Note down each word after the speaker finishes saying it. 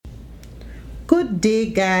Good day,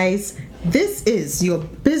 guys. This is your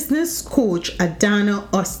business coach, Adana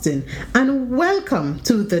Austin, and welcome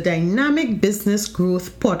to the Dynamic Business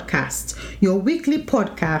Growth Podcast, your weekly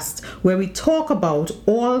podcast where we talk about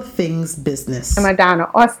all things business. I'm Adana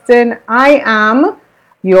Austin. I am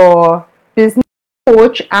your business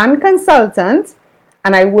coach and consultant,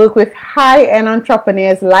 and I work with high-end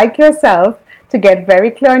entrepreneurs like yourself to get very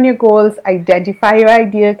clear on your goals, identify your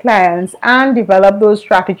ideal clients, and develop those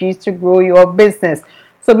strategies to grow your business.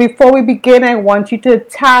 So before we begin, I want you to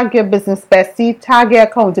tag your business bestie, tag your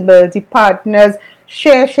accountability partners,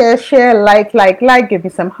 share, like, give me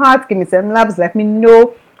some hearts, give me some loves, let me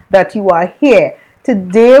know that you are here.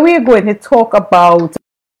 Today we are going to talk about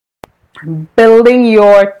building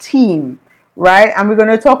your team, right? And we're going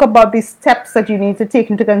to talk about the steps that you need to take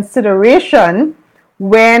into consideration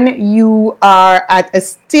when you are at a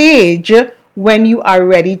stage when you are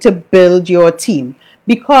ready to build your team.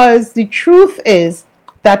 Because the truth is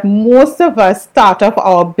that most of us start off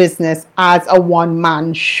our business as a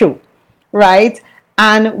one-man show, right?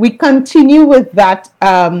 And we continue with that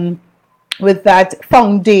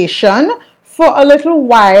foundation for a little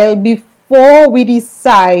while before we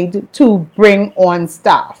decide to bring on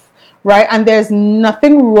staff, right? And there's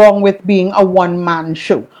nothing wrong with being a one-man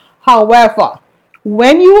show. However,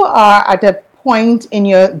 when you are at a point in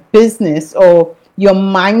your business or your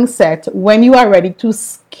mindset when you are ready to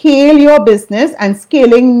scale your business, and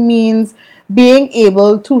scaling means being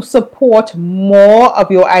able to support more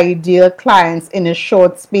of your ideal clients in a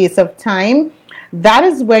short space of time, that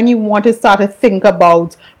is when you want to start to think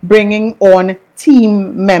about bringing on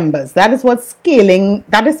team members. That is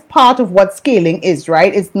part of what scaling is,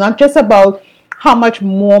 right? It's not just about how much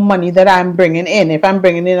more money that I'm bringing in. If I'm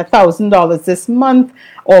bringing in $1,000 this month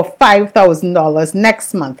or $5,000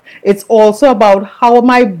 next month, it's also about how am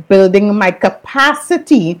I building my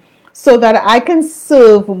capacity so that I can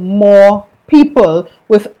serve more people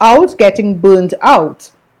without getting burned out,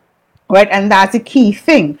 right? And that's the key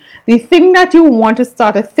thing. The thing that you want to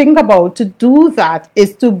start to think about to do that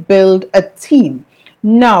is to build a team.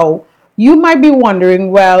 Now, you might be wondering,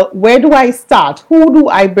 well, where do I start? Who do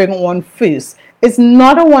I bring on first? It's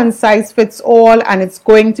not a one-size-fits-all, and it's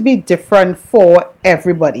going to be different for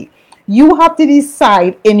everybody. You have to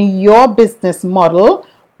decide in your business model,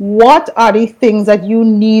 what are the things that you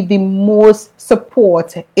need the most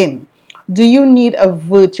support in? Do you need a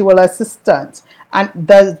virtual assistant?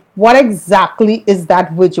 And what exactly is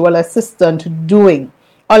that virtual assistant doing?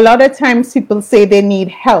 A lot of times people say they need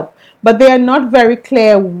help, but they are not very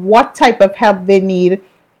clear what type of help they need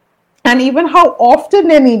and even how often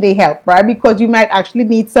they need the help, right? Because you might actually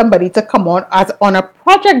need somebody to come on a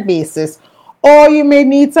project basis, or you may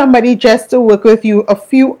need somebody just to work with you a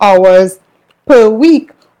few hours per week,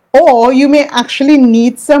 or you may actually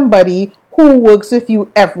need somebody who works with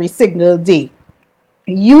you every single day.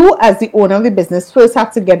 You, as the owner of the business, first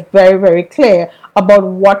have to get very, very clear about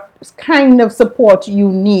what kind of support you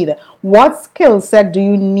need. What skill set do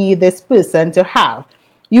you need this person to have?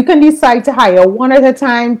 You can decide to hire one at a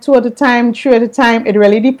time, two at a time, three at a time. It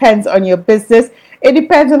really depends on your business. It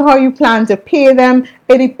depends on how you plan to pay them.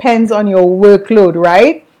 It depends on your workload,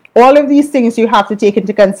 right? All of these things you have to take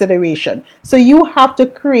into consideration. So you have to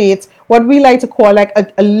create what we like to call like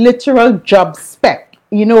a literal job spec.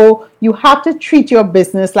 You know, you have to treat your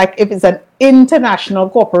business like if it's an international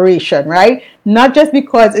corporation, right? Not just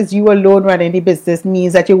because it's you alone running the business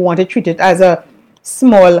means that you want to treat it as a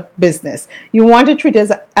small business. You want to treat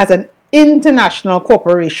it as an international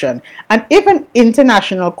corporation. And if an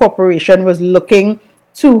international corporation was looking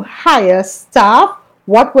to hire staff,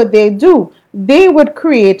 what would they do? They would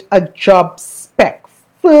create a job spec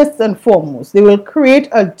first and foremost. They will create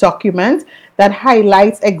a document that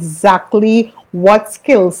highlights exactly what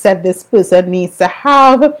skill set this person needs to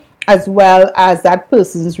have, as well as that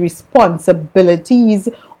person's responsibilities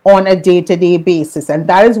on a day-to-day basis. And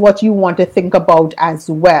that is what you want to think about as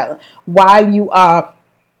well while you are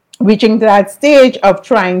reaching to that stage of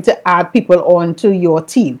trying to add people onto your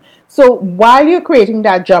team. So while you're creating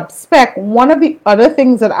that job spec, one of the other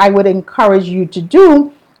things that I would encourage you to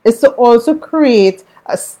do is to also create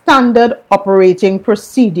a standard operating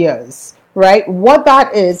procedures, right? What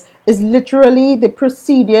that is literally the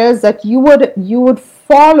procedures that you would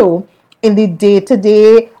follow in the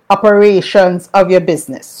day-to-day operations of your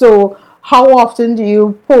business. So how often do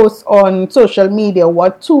you post on social media?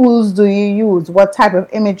 What tools do you use? What type of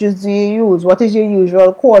images do you use? What is your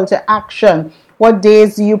usual call to action? What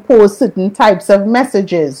days do you post certain types of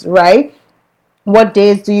messages, right? What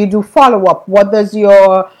days do you do follow-up? What does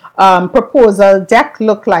your proposal deck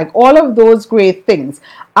look like? All of those great things.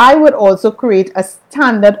 I would also create a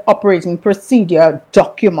standard operating procedure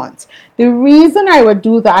document. The reason I would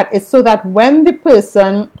do that is so that when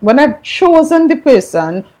I've chosen the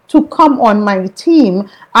person to come on my team,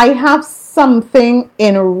 I have something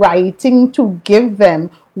in writing to give them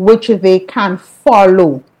which they can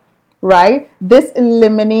follow. Right? This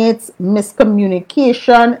eliminates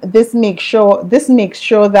miscommunication. This makes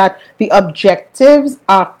sure that the objectives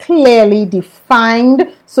are clearly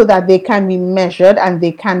defined so that they can be measured and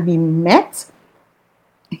they can be met.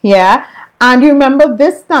 Yeah. And remember,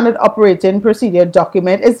 this standard operating procedure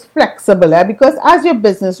document is flexible because as your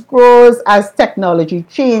business grows, as technology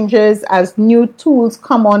changes, as new tools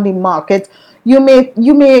come on the market, you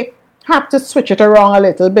may have to switch it around a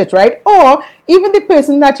little bit, right? Or even the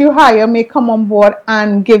person that you hire may come on board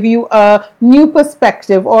and give you a new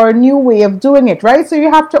perspective or a new way of doing it, right? So you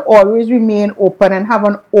have to always remain open and have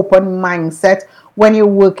an open mindset when you're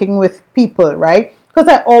working with people, right? Because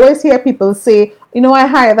I always hear people say, I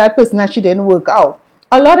hired that person and she didn't work out.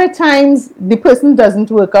 A lot of times the person doesn't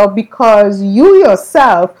work out because you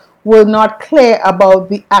yourself were not clear about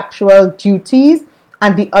the actual duties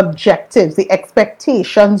and the objectives. The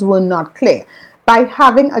expectations were not clear. By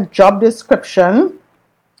having a job description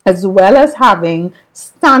as well as having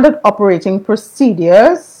standard operating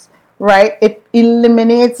procedures, right, it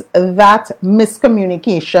eliminates that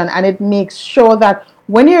miscommunication and it makes sure that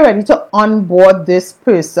when you're ready to onboard this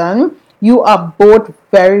person, you are both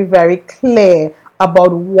very, very clear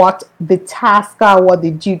about what the tasks are, what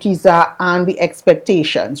the duties are, and the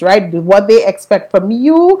expectations, right? What they expect from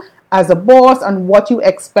you as a boss and what you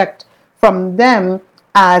expect from them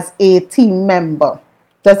as a team member.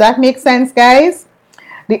 Does that make sense, guys?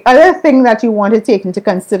 The other thing that you want to take into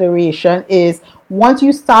consideration is once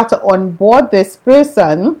you start to onboard this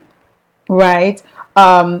person, right,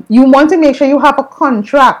 you want to make sure you have a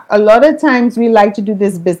contract. A lot of times we like to do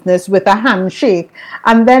this business with a handshake,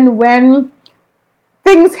 and then when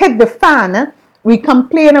things hit the fan, we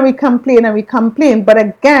complain and we complain and we complain. But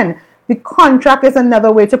again, the contract is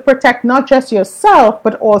another way to protect not just yourself,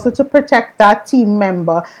 but also to protect that team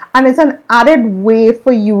member. And it's an added way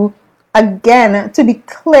for you, again, to be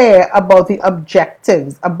clear about the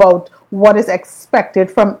objectives, about what is expected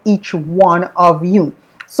from each one of you.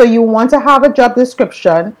 So you want to have a job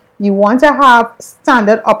description, you want to have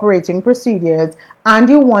standard operating procedures, and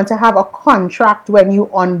you want to have a contract when you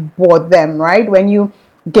onboard them, right? When you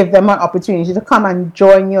give them an opportunity to come and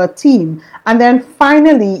join your team. And then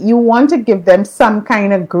finally, you want to give them some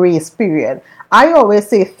kind of grace period. I always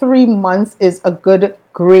say 3 months is a good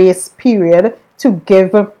grace period to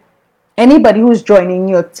give anybody who's joining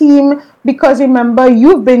your team, because remember,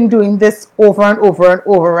 you've been doing this over and over and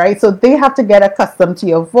over, right? So they have to get accustomed to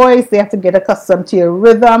your voice, they have to get accustomed to your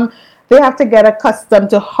rhythm, they have to get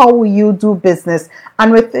accustomed to how you do business.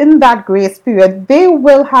 And within that grace period, they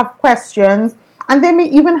will have questions and they may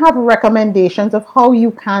even have recommendations of how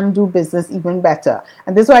you can do business even better.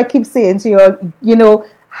 And this is why I keep saying to you,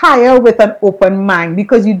 hire with an open mind,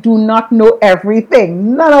 because you do not know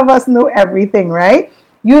everything. None of us know everything, right?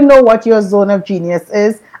 You know what your zone of genius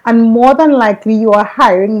is, and more than likely you are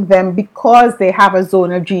hiring them because they have a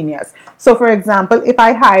zone of genius. So for example, if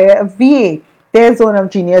I hire a VA, their zone of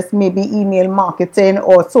genius may be email marketing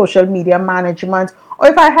or social media management. Or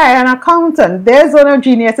if I hire an accountant, their zone of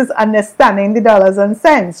genius is understanding the dollars and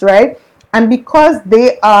cents, right? And because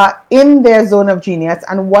they are in their zone of genius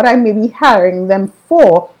and what I may be hiring them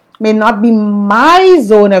for may not be my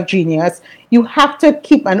zone of genius, you have to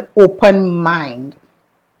keep an open mind.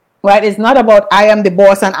 Right? It's not about I am the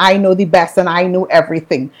boss and I know the best and I know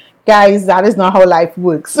everything. Guys, that is not how life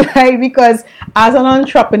works, right? Because as an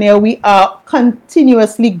entrepreneur, we are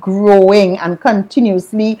continuously growing and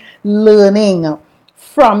continuously learning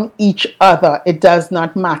from each other. It does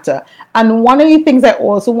not matter. And one of the things I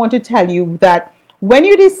also want to tell you that when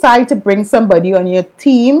you decide to bring somebody on your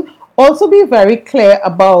team, also be very clear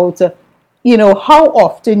about how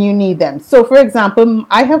often you need them. So for example,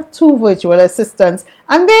 I have 2 virtual assistants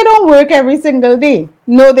and they don't work every single day.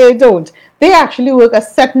 No, they don't. They actually work a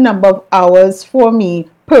set number of hours for me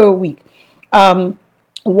per week.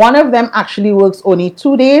 One of them actually works only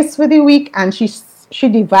 2 days for the week, and she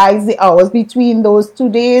divides the hours between those 2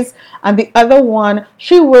 days. And the other one,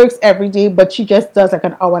 she works every day, but she just does like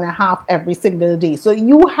an hour and a half every single day. So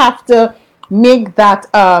you have to make that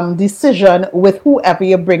decision with whoever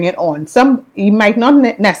you're bringing on. You might not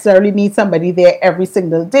necessarily need somebody there every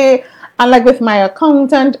single day. And like with my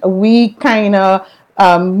accountant, we kind of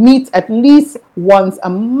meet at least once a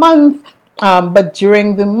month. But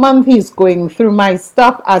during the month, he's going through my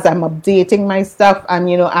stuff as I'm updating my stuff and,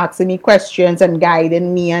 asking me questions and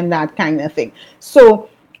guiding me and that kind of thing. So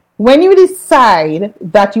when you decide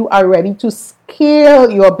that you are ready to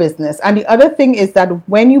scale your business, and the other thing is that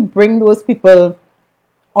when you bring those people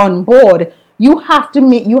on board, you have to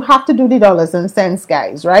do the dollars and cents,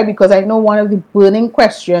 guys, right? Because I know one of the burning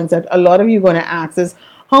questions that a lot of you are going to ask is,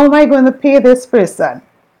 how am I going to pay this person?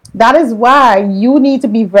 That is why you need to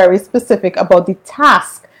be very specific about the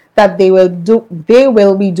task that they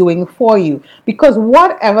will be doing for you, because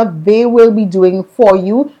whatever they will be doing for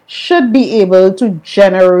you should be able to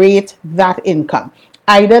generate that income.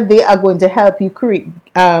 Either they are going to help you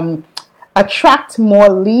attract more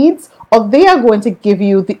leads, or they are going to give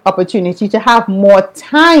you the opportunity to have more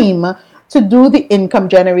time to do the income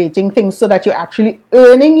generating things so that you're actually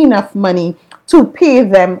earning enough money to pay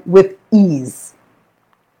them with ease.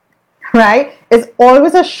 Right? It's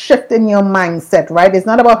always a shift in your mindset, right? It's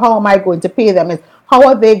not about how am I going to pay them. It's how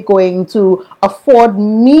are they going to afford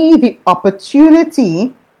me the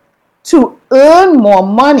opportunity to earn more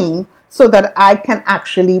money so that I can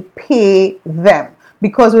actually pay them.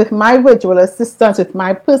 Because with my virtual assistants, with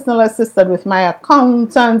my personal assistant, with my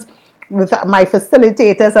accountants, with my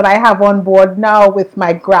facilitators that I have on board now, with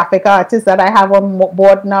my graphic artist that I have on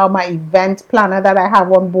board now, my event planner that I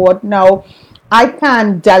have on board now, I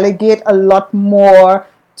can delegate a lot more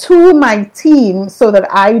to my team so that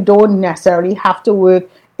I don't necessarily have to work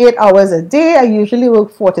 8 hours a day. I usually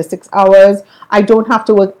work 4 to 6 hours. I don't have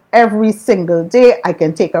to work every single day. I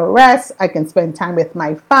can take a rest. I can spend time with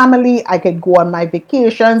my family. I can go on my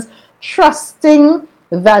vacations, trusting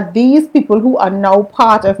that these people who are now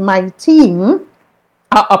part of my team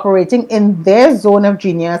are operating in their zone of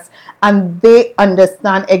genius and they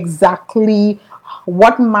understand exactly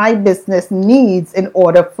what my business needs in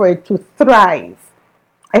order for it to thrive.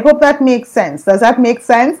 I hope that makes sense. Does that make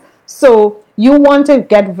sense? So you want to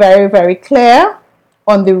get very, very clear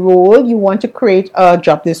on the role. You want to create a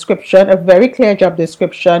job description, a very clear job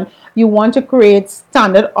description. You want to create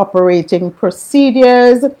standard operating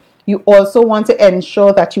procedures. You also want to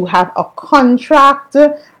ensure that you have a contract,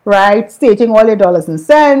 right, stating all your dollars and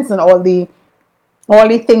cents and all the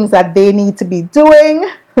things that they need to be doing,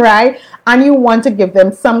 right? And you want to give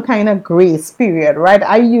them some kind of grace period, right?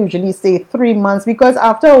 I usually say 3 months, because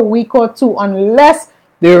after a week or two, unless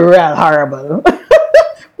they're real horrible,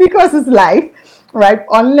 because it's life, right?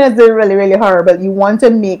 Unless they're really, really horrible, you want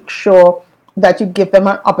to make sure that you give them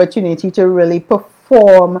an opportunity to really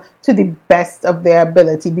perform to the best of their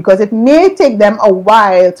ability, because it may take them a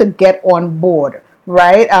while to get on board,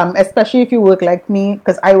 right? Especially if you work like me,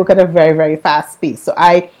 because I work at a very, very fast pace. So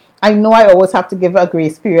I know I always have to give a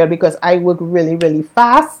grace period because I work really, really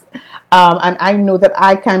fast. And I know that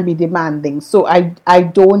I can be demanding. So I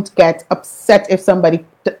don't get upset if somebody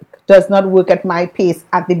does not work at my pace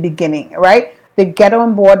at the beginning, right? They get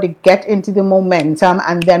on board, they get into the momentum,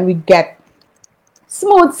 and then we get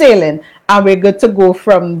smooth sailing and we're good to go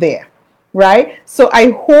from there, right? So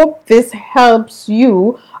I hope this helps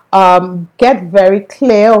you get very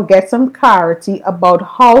clear or get some clarity about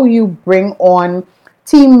how you bring on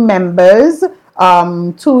team members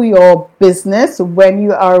to your business when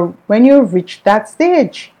you've reached that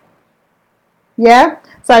stage. Yeah,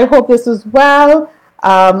 so I hope this was well.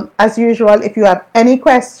 As usual, if you have any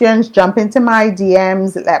questions, jump into my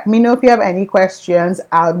DMs. Let me know if you have any questions.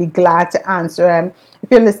 I'll be glad to answer them. If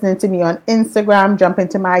you're listening to me on Instagram, jump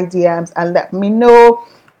into my DMs and let me know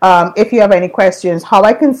if you have any questions, how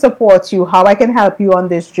I can support you, how I can help you on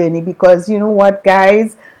this journey. Because you know what,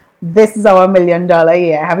 guys, this is our $1 million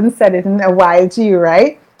year. I haven't said it in a while to you,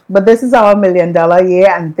 right? But this is our $1 million year,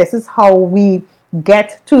 and this is how we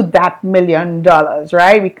get to that $1 million,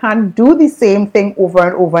 right? We can't do the same thing over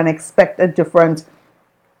and over and expect a different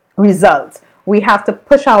result. We have to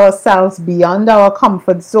push ourselves beyond our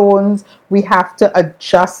comfort zones. We have to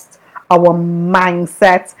adjust our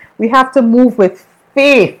mindset. We have to move with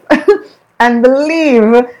faith and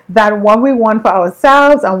believe that what we want for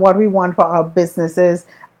ourselves and what we want for our businesses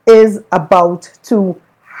is about to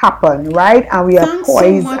happen, right? And we are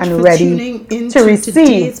poised and ready to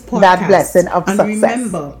receive that blessing of success.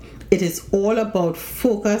 Remember, it is all about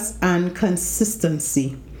focus and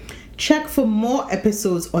consistency. Check for more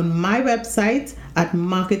episodes on my website at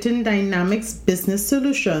Marketing Dynamics Business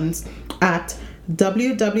Solutions at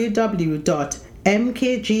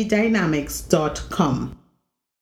www.mkgdynamics.com.